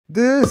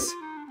This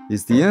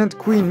is the ant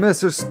queen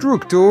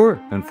Messerstructor,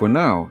 and for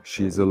now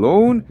she is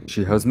alone,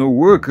 she has no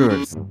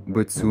workers.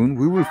 But soon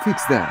we will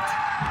fix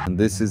that. And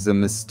this is a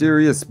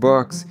mysterious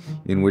box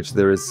in which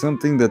there is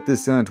something that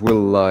this ant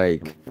will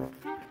like.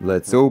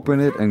 Let's open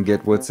it and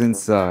get what's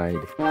inside.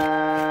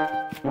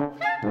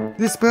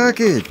 This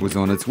package was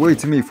on its way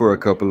to me for a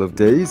couple of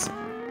days,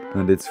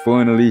 and it's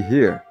finally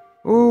here.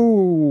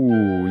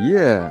 Oh,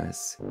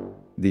 yes.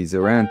 These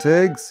are ant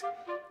eggs,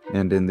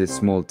 and in this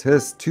small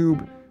test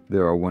tube,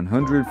 there are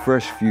 100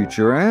 fresh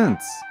future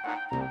ants.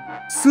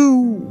 So,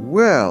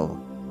 well,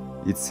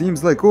 it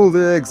seems like all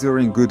the eggs are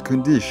in good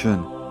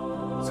condition.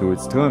 So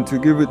it's time to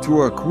give it to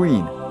our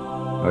queen.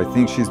 I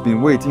think she's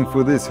been waiting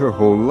for this her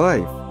whole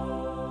life.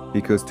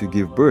 Because to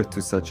give birth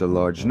to such a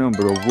large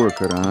number of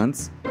worker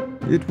ants,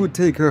 it would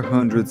take her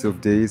hundreds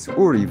of days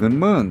or even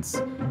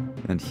months.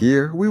 And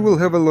here we will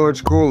have a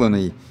large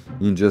colony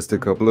in just a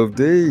couple of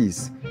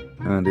days.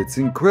 And it's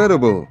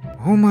incredible.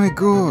 Oh my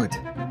god!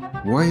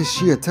 Why is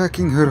she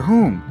attacking her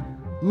home?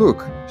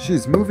 Look,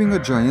 she's moving a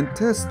giant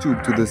test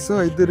tube to the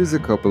side that is a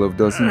couple of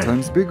dozen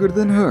times bigger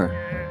than her.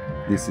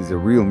 This is a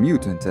real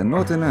mutant and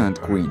not an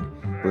ant queen.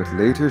 But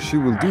later she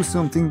will do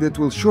something that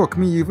will shock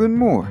me even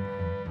more.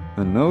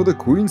 And now the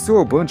queen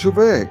saw a bunch of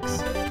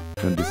eggs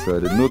and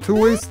decided not to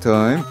waste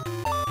time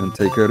and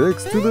take her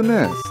eggs to the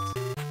nest.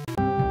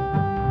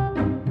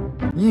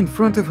 In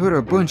front of her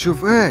a bunch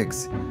of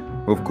eggs.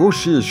 Of course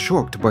she is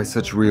shocked by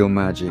such real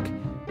magic,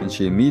 and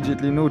she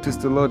immediately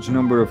noticed a large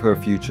number of her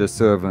future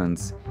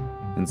servants,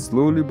 and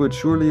slowly but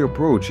surely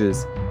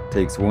approaches,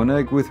 takes one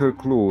egg with her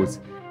claws,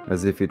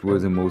 as if it were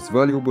the most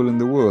valuable in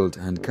the world,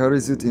 and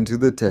carries it into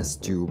the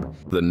test tube.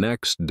 The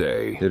next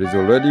day, There is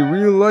already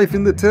real life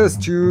in the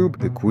test tube.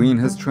 The queen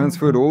has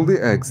transferred all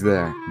the eggs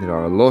there. There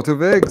are a lot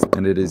of eggs,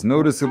 and it is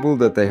noticeable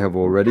that they have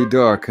already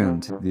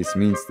darkened. This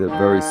means that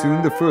very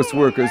soon the first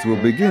workers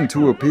will begin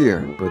to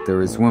appear. But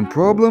there is one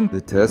problem.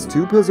 The test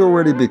tube has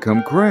already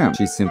become cramped.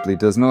 She simply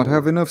does not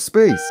have enough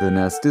space. The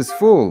nest is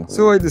full.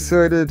 So I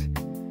decided,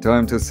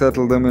 time to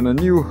settle them in a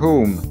new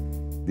home.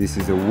 This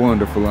is a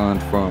wonderful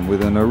ant farm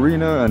with an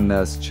arena and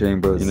nest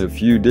chambers. In a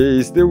few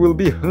days, there will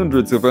be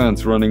hundreds of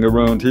ants running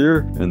around here,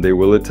 and they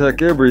will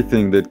attack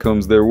everything that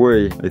comes their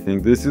way. I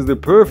think this is the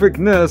perfect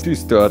nest to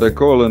start a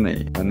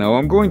colony. And now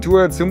I'm going to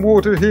add some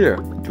water here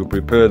to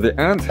prepare the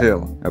ant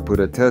hill. I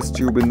put a test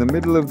tube in the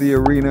middle of the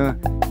arena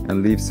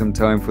and leave some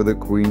time for the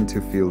queen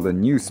to feel the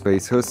new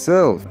space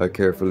herself. I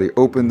carefully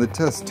open the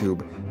test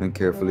tube and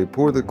carefully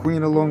pour the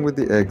queen along with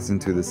the eggs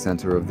into the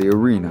center of the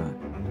arena.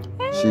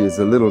 She is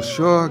a little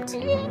shocked,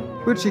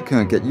 but she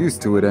can't get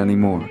used to it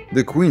anymore.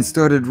 The queen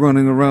started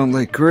running around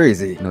like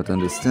crazy, not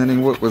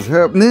understanding what was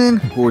happening.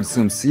 Poured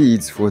some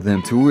seeds for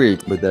them to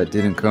eat, but that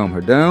didn't calm her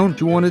down.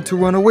 She wanted to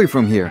run away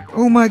from here.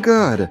 Oh my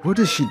god, what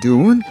is she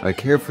doing? I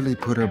carefully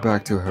put her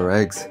back to her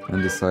eggs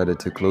and decided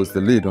to close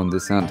the lid on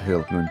this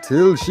anthill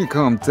until she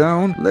calmed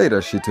down.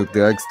 Later she took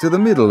the eggs to the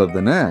middle of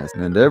the nest,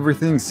 and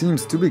everything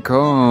seems to be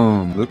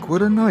calm. Look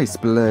what a nice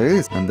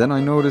place. And then I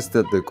noticed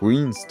that the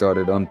queen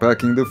started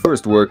unpacking the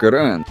first worker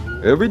ant.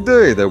 Every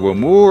day there were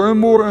more and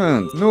more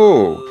ants.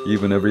 No,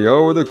 even every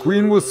hour the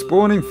queen was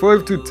spawning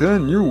 5 to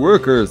 10 new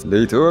workers.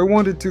 Later I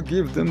wanted to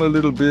give them a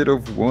little bit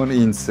of one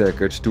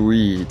insect to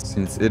eat,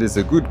 since it is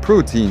a good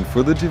protein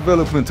for the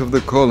development of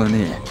the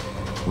colony.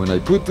 When I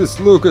put this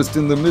locust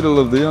in the middle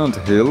of the ant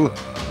hill,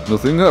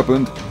 nothing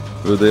happened.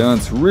 Were the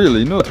ants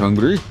really not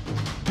hungry?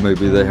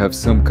 Maybe they have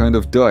some kind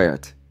of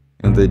diet,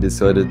 and they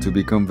decided to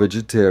become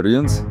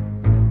vegetarians?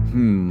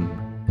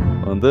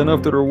 And then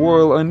after a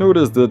while I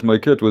noticed that my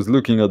cat was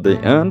looking at the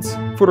ants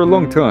for a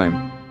long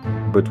time.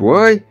 But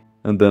why?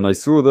 And then I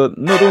saw that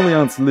not only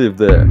ants live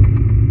there.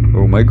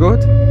 Oh my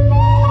god,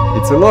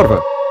 it's a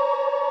larva.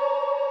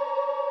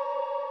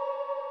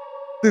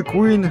 The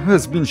queen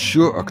has been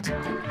shocked.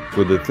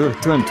 For the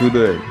third time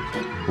today,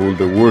 all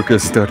the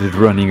workers started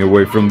running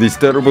away from this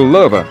terrible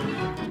larva.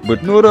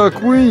 But not our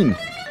queen.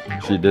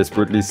 She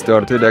desperately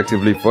started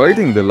actively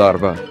fighting the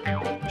larva.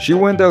 She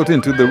went out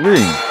into the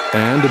ring.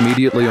 and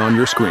immediately on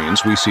your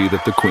screens we see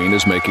that the queen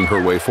is making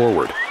her way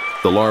forward.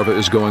 The larva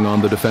is going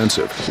on the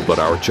defensive, but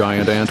our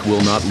giant ant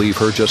will not leave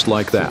her just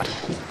like that.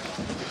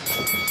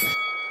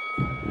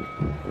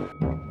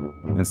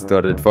 And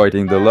started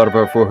fighting the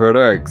larva for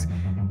her eggs.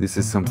 This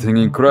is something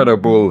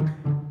incredible.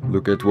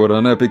 Look at what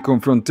an epic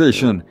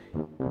confrontation.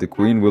 The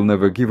queen will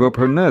never give up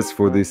her nest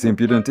for this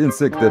impudent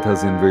insect that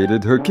has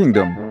invaded her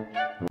kingdom.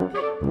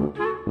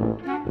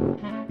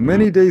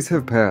 Many days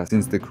have passed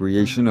since the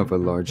creation of a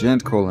large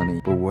ant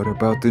colony, but what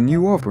about the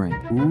new offering?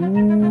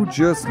 Ooh,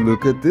 just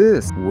look at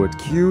this! What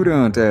cute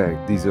ant egg!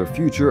 These are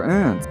future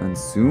ants, and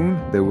soon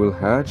they will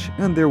hatch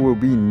and there will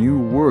be new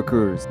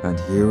workers. And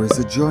here is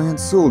a giant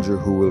soldier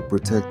who will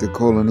protect the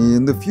colony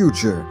in the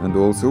future, and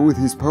also with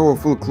his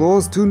powerful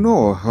claws to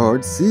gnaw a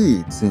hard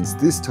seed, since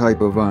this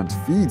type of ant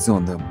feeds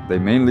on them. They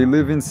mainly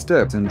live in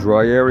steppes and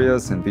dry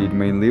areas and feed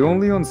mainly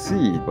only on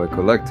seed. By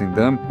collecting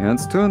them,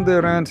 ants turn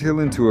their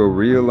anthill into a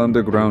real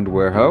underground underground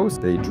warehouse,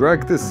 they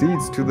drag the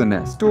seeds to the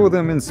nest, store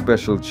them in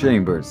special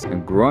chambers,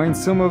 and grind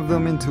some of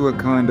them into a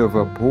kind of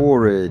a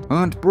porridge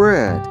and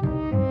bread.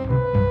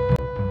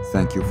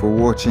 Thank you for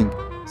watching.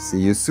 See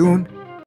you soon.